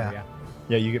 Swashbuckler, Yeah. yeah.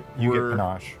 Yeah, you get We're-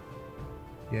 panache.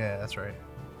 Yeah, that's right.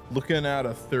 looking at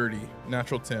a 30,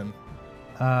 natural 10.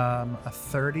 A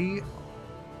 30.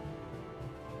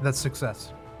 That's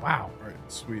success. Wow. All right,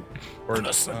 sweet. Or a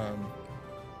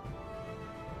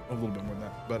little bit more than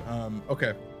that, but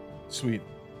okay, sweet.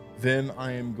 Then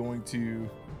I am going to.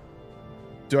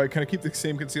 Do I kind of keep the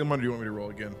same concealment, or do you want me to roll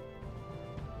again?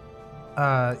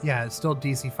 Yeah, it's still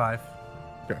DC 5.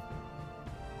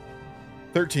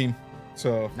 13.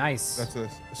 So Nice. that's a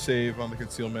save on the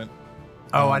concealment.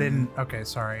 Oh, I didn't. Okay,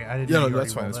 sorry. I didn't. Yeah, know no, you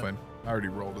that's already fine. That's rolled fine. I already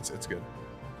rolled. It's good.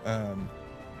 And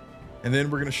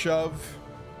then we're gonna shove.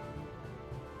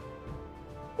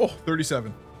 Oh,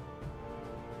 37. it.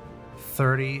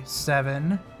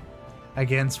 37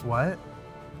 against what?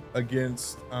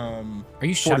 Against Are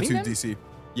you shoving Fortitude them? DC.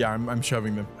 Yeah, I'm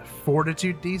shoving them.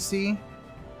 Fortitude DC.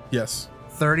 Yes.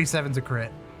 37's a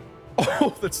crit.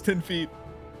 Oh, that's 10 feet.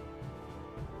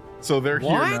 So they're here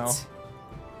now. What?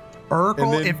 Urkel,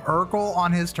 And then- if Urkel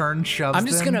on his turn shoves I'm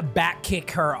just them, gonna back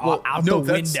kick her Well, out no,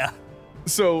 the that's- window.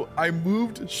 So I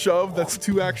moved, shove. That's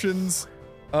 2 actions.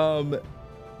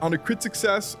 On a crit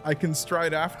success, I can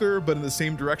stride after, but in the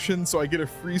same direction, so I get a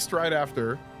free stride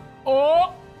after.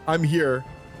 Oh! I'm here.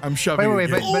 I'm shoving.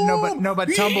 Wait, again.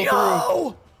 but tumble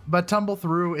through. But tumble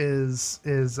through is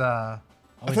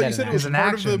I thought you said it was an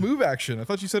part action. of the move action. I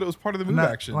thought you said it was part of the move No,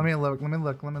 action. Let me look.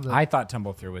 I thought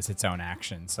tumble through was its own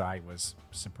action, so I was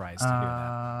surprised to hear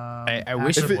that. I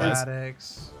wish it was.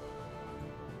 acrobatics.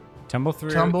 Tumble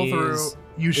through Tumble is through.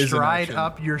 You is an stride action.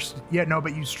 up your.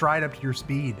 But you stride up to your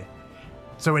speed.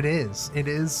 So it is. It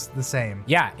is the same.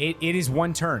 Yeah, it is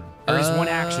one turn. Or is one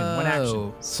action. One action.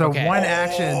 Oh, So okay. one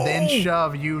action, then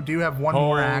shove. You do have one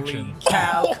more action.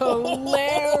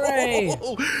 Calculare!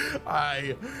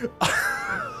 I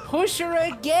Push her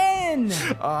again!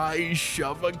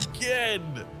 shove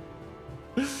again.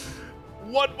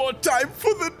 One more time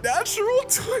for the natural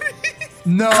 20.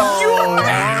 No,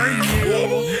 are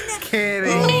you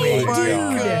kidding me, my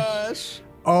dude? gosh.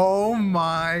 Oh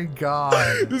my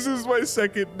god. This is my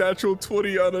second natural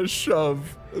 20 on a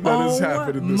shove that has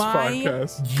happened in this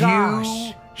podcast. Gosh.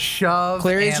 You shove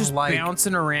Clary's and just like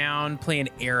bouncing around playing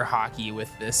air hockey with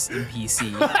this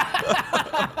NPC.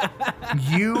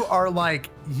 you are like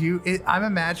I'm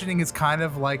imagining it's kind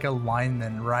of like a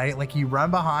lineman, right? Like you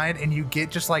run behind and you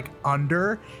get just like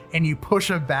under and you push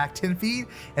them back 10 feet,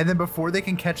 and then before they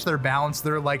can catch their balance,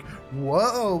 they're like,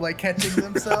 whoa, like catching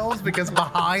themselves because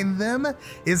behind them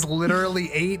is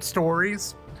literally 8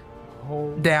 stories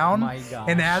down. my gosh.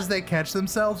 And as they catch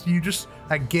themselves, you just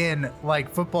again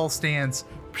like football stance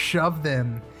shove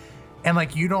them, and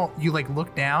like you like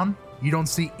look down, you don't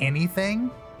see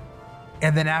anything,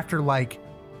 and then after like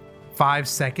 5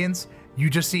 seconds you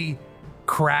just see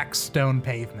cracked stone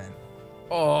pavement,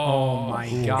 Oh my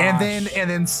gosh. and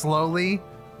then slowly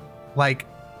like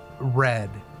red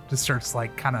just starts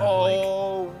like kind of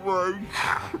Oh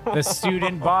my. the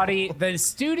student body, the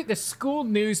school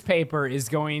newspaper is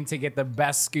going to get the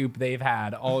best scoop they've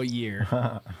had all year.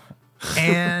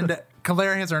 and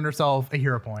Kalara has earned herself a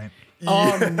hero point.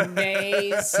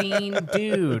 Amazing,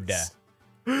 dude.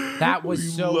 That was We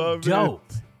so love it. dope.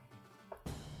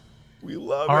 We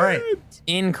love All it. right. That's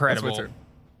my Incredible. turn.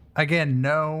 Again,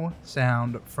 no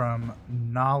sound from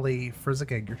Nolly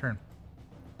Frizzigig. Your turn.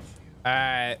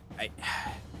 I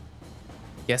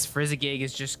guess Frizzigig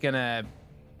is just gonna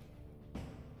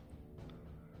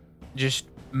just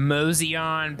mosey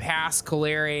on past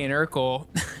Kalari and Urkel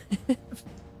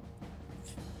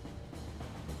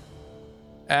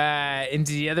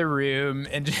into the other room,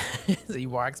 and just, he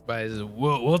walks by and says,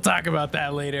 we'll talk about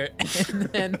that later. And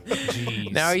then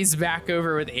now he's back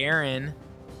over with Aaron.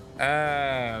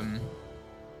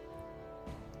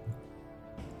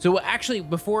 So actually,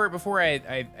 before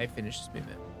I finish this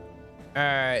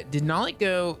movement, did Nolly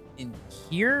go in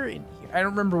here? I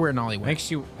don't remember where Nolly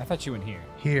went. I thought you went here.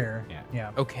 Here.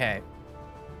 Yeah. Okay.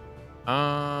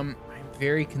 I'm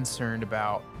very concerned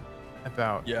about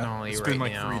Yeah, Nolly it's right been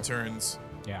like now. 3 turns.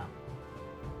 Yeah.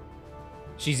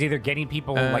 She's either getting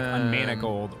people like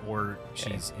unmanacled or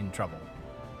she's in trouble.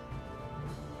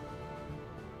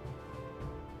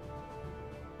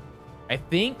 I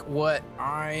think what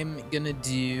I'm gonna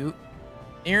do,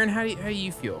 Aaron, how do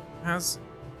you feel? How's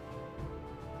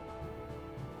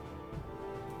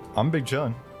I'm big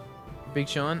chillin'. Big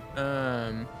Sean?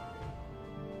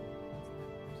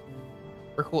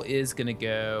 Urkel is gonna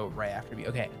go right after me.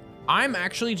 Okay, I'm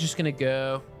actually just gonna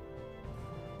go.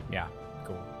 Yeah,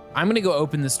 cool. I'm gonna go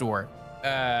open this door.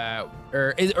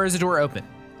 Or is the door open?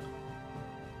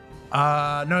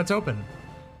 No, it's open.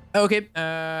 Okay.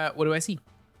 What do I see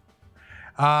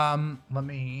Let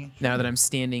me. now that I'm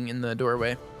standing in the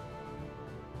doorway?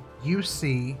 You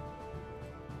see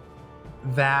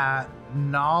that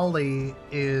Nolly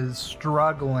is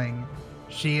struggling.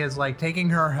 She is like taking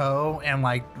her hoe and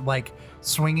like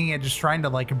swinging it, just trying to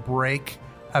like break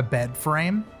a bed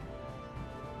frame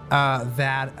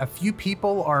that a few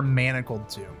people are manacled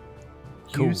to.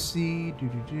 Cool. You see,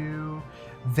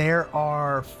 there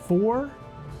are 4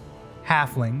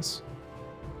 halflings,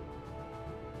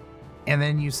 and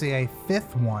then you see a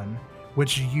 5th one,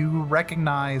 which you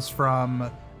recognize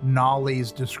from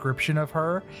Nolly's description of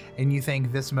her, and you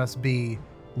think this must be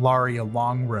Laria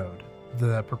Longroad,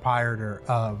 the proprietor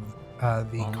of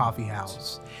the coffee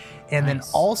house. And then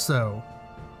also,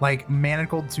 like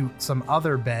manacled to some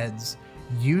other beds,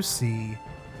 you see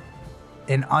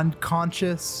an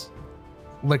unconscious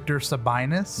Lictor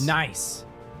Sabinus. Nice.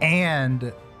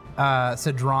 And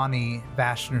Sidrani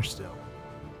Vashnerstill.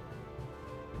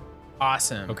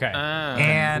 Awesome. Okay.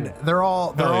 And they're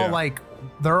all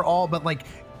but like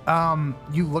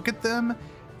you look at them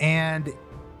and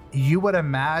you would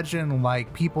imagine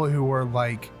like people who are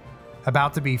like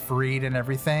about to be freed and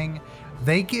everything.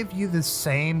 They give you the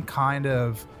same kind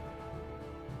of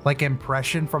like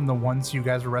impression from the ones you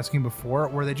guys were rescuing before,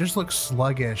 where they just look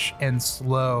sluggish and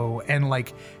slow and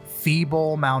like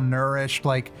feeble, malnourished,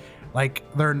 like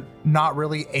they're not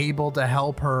really able to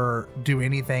help her do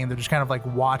anything. They're just kind of like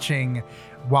watching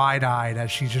wide-eyed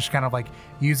as she's just kind of like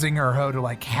using her hoe to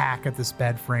like hack at this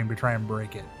bed frame to try and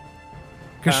break it,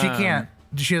 because she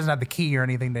doesn't have the key or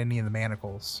anything to any of the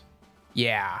manacles.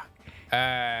 Yeah.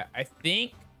 I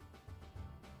think.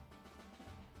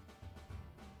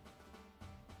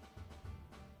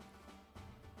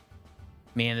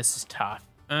 Man, this is tough.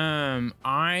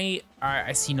 I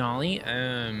see Nolly.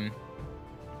 I'm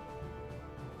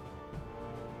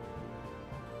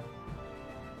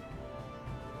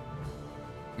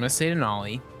gonna say to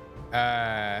Nolly,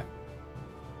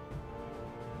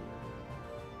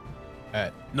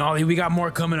 Nolly, we got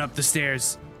more coming up the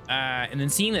stairs. And then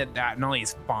seeing that Nolly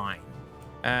is fine,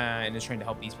 and is trying to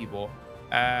help these people,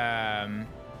 I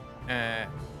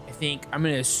think I'm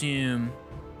gonna assume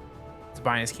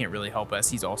Tobias can't really help us.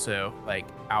 He's also like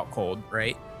out cold,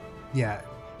 right? Yeah.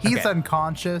 He's Okay.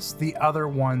 unconscious. The other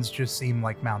ones just seem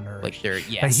like malnourished. Like they're But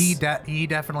yes. he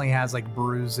definitely has like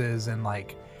bruises and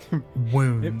like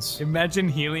wounds. Imagine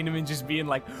healing him and just being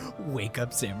like, "Wake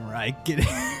up, samurai!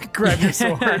 Grab your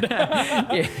sword!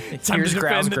 Yeah. Time Here's to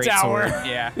Growl's defend the great tower." sword.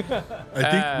 Yeah.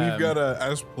 I think we've got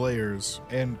as players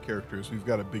and characters, we've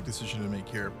got a big decision to make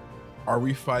here. Are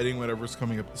we fighting whatever's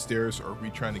coming up the stairs, or are we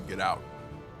trying to get out?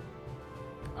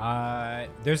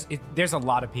 There's a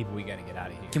lot of people we got to get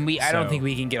out of here. Can we? I don't So- think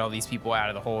we can get all these people out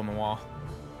of the hole in the wall.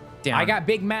 Down. I got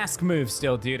big mask moves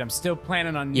still, dude. I'm still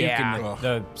planning on nuking Yeah.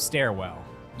 the stairwell.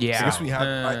 Yeah. I guess we have.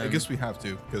 I guess we have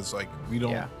to, because like we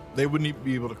don't. Yeah. They wouldn't even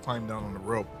be able to climb down on a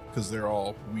rope because they're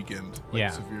all weakened like, Yeah.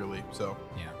 severely. So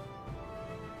Yeah.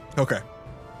 okay.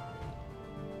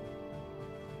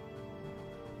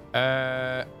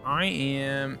 I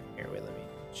am. Here, wait. Let me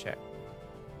check.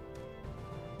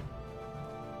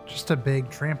 Just a big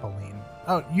trampoline.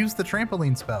 Oh, use the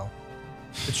trampoline spell.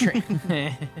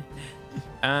 The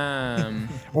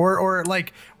Or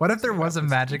like, what if there was a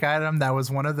magic item that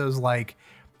was one of those like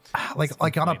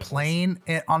on a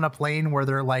plane where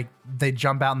they're like they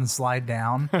jump out and slide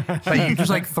down, but you just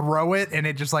like throw it and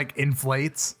it just like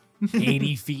inflates.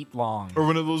 80 feet long. Or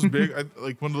one of those big,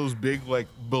 like one of those big like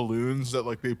balloons that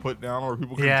like they put down where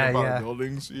people can jump out of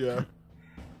buildings. Yeah.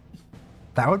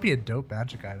 That would be a dope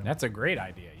magic item. That's a great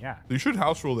idea. Yeah. You should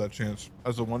house roll that chance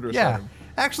as a wondrous Yeah. item.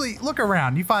 Actually, look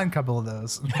around. You find a couple of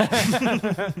those.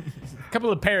 A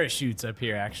couple of parachutes up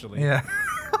here, actually. Yeah.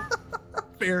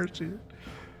 Parachute.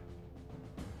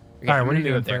 Okay, All right, I'm what are gonna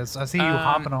you move doing, there. Chris? I see you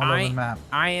hopping all over the map.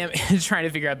 I am trying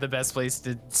to figure out the best place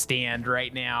to stand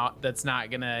right now. That's not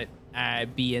gonna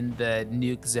be in the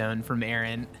nuke zone from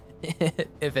Aaron,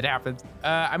 if it happens.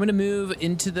 I'm gonna move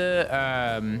into the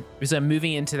so I'm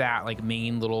moving into that like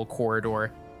main little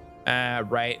corridor,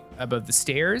 right above the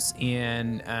stairs,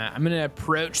 and I'm gonna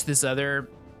approach this other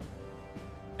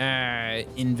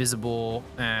invisible,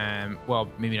 well,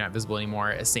 maybe not visible anymore,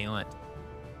 assailant.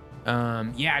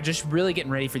 Yeah, just really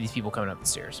getting ready for these people coming up the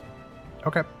stairs.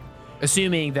 Okay.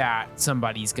 Assuming that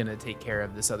somebody's gonna take care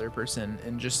of this other person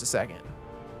in just a second.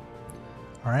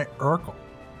 All right, Urkel.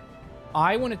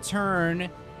 I want to turn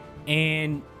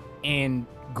and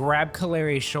grab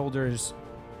Kaleri's shoulders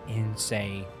and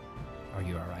say, "Are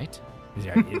you all right?"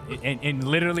 and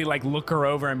literally like look her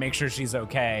over and make sure she's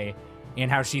okay and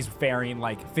how she's faring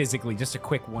like physically. Just a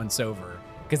quick once over,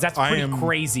 because that's pretty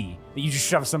crazy that you just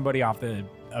shove somebody off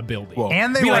a building. Well,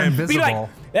 And they Be were like, invisible.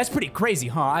 that's pretty crazy,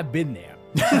 huh? I've been there.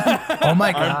 Oh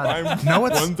my god. I'm No,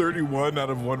 it's 131 out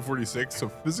of 146, so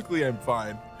physically I'm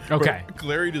fine. Okay. But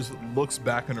Clary just looks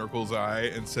back in Urkel's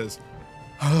eye and says,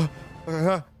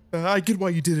 I get why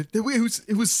you did it. It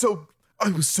was so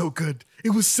good. It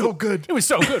was so good. It was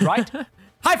so good, right?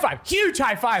 High five, huge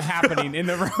high five happening in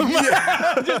the room.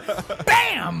 Just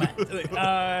bam!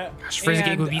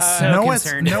 Frizzigig would be and, so no, it's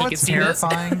concerned if he could see this.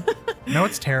 terrifying. No,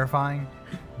 it's terrifying.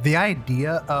 The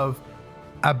idea of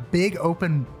a big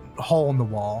open hole in the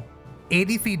wall,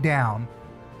 80 feet down,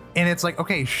 and it's like,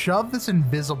 okay, shove this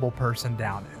invisible person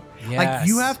down it. Like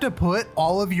you Yes. have to put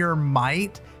all of your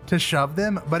might to shove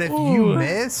them, but if you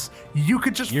miss, you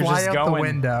could just You're fly just out the going.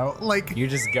 window. Like You're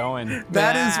just going.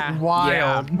 that Yeah. is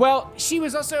wild. Well, she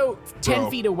was also 10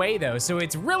 Bro. feet away, though, so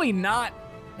it's really not.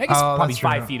 I guess Oh, probably that's true.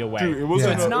 5 feet away. Dude, it Yeah.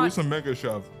 wasn't It's not- it was a mega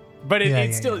shove. But Yeah,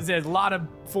 it's yeah, still yeah. there's a lot of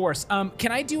force.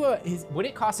 Can I do would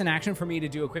it cost an action for me to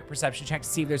do a quick perception check to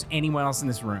see if there's anyone else in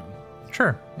this room?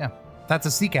 Sure, yeah. That's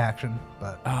a seek action,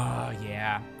 but Oh,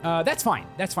 yeah. That's fine.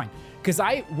 That's fine. Because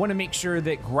I want to make sure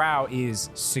that Grau is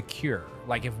secure.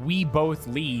 Like, if we both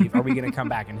leave, are we going to come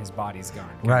back and his body's gone?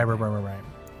 right.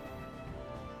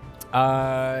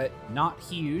 Not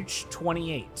huge.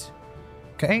 28.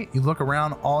 Okay, you look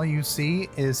around, all you see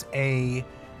is a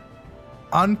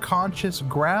unconscious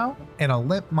Growl and a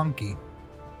limp monkey.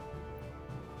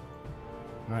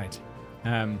 All right.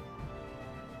 I'm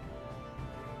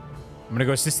gonna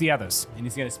go assist the others, and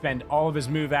he's gonna spend all of his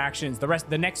move actions,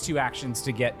 the next 2 actions,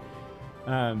 to get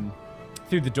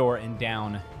through the door and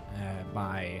down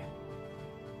by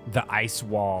the ice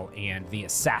wall and the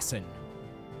assassin,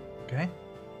 Okay.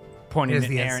 pointing Is at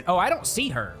the Aaron. Oh, I don't see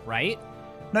her, right?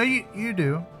 No, you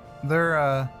do. There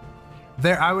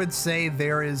I would say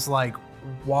there is like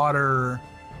water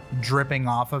dripping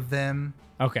off of them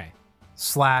Okay.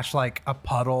 / like a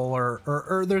puddle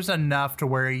or there's enough to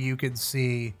where you could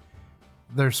see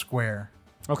they're square.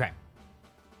 Okay.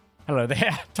 Hello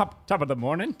there. Top of the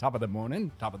morning.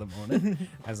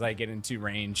 As I get into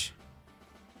range.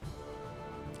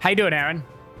 How you doing, Aaron?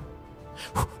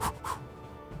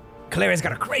 Kaleri's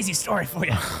got a crazy story for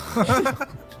you.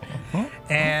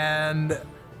 And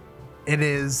it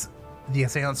is the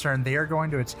assailant's turn. They are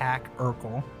going to attack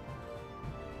Urkel.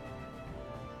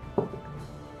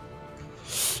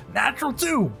 Natural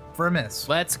 2 for a miss.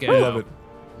 Let's go. Love it.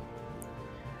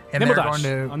 And Nimble they're dodge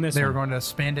going on to this they're one. going to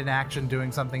spend an action doing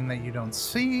something that you don't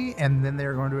see, and then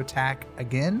they're going to attack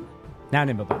again Now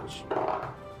nimble dodge.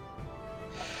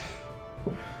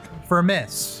 for a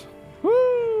miss.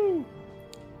 Woo!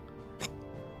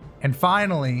 And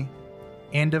finally,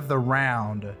 end of the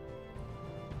round,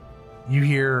 you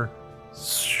hear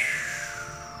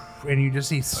and you just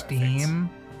see steam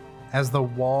as the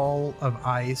wall of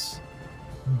ice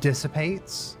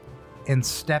dissipates, and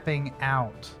stepping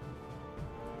out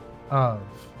of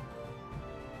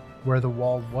where the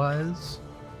wall was,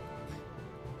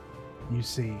 you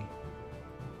see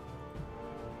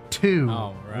 2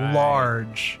 All right.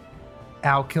 large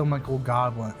alchemical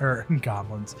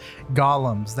golems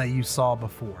that you saw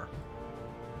before.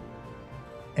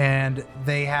 And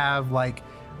they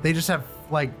just have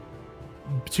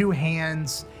 2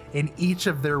 hands, and each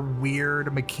of their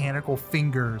weird mechanical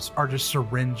fingers are just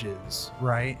syringes,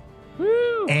 right?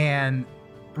 Woo! And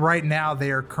right now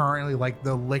they are currently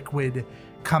the liquid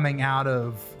coming out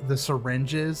of the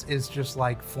syringes is just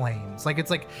like flames.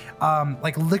 It's like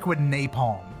liquid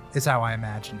napalm is how I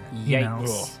imagine it. You know?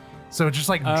 Yikes. So it's just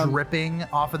dripping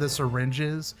off of the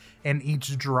syringes, and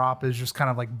each drop is just kind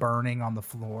of burning on the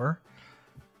floor.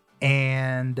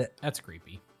 And That's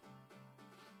creepy.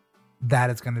 that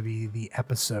is going to be the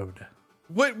episode.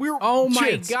 What we're Oh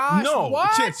my Chance, gosh, no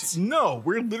what? Chance, no,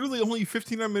 we're literally only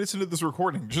 59 minutes into this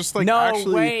recording. Just No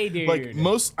actually way, dude.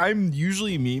 I'm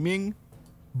usually memeing,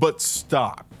 but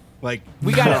stop.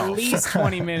 We got no. at least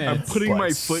 20 I'm minutes. putting my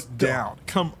But foot stop. down.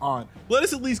 Come on. Let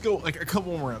us at least go a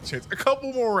couple more rounds, Chance. A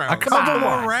couple more rounds. A couple on.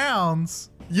 more rounds.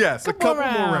 Yes, a Couple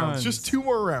couple more rounds. rounds. Just 2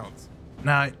 more rounds.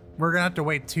 Now, We're gonna have to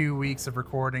wait 2 weeks of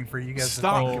recording for you guys to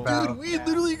Stop, think about. dude. We're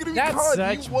literally gonna be That's caught.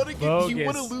 such You want to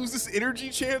bogus. lose this energy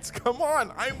chance? Come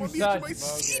on, I'm on the edge of my Such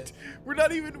bogus. seat. We're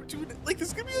not even doing it. Like this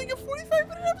is gonna be like a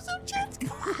 45-minute episode chance.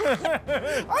 Come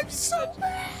on. I'm so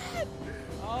mad.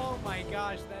 Oh my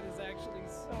gosh, that is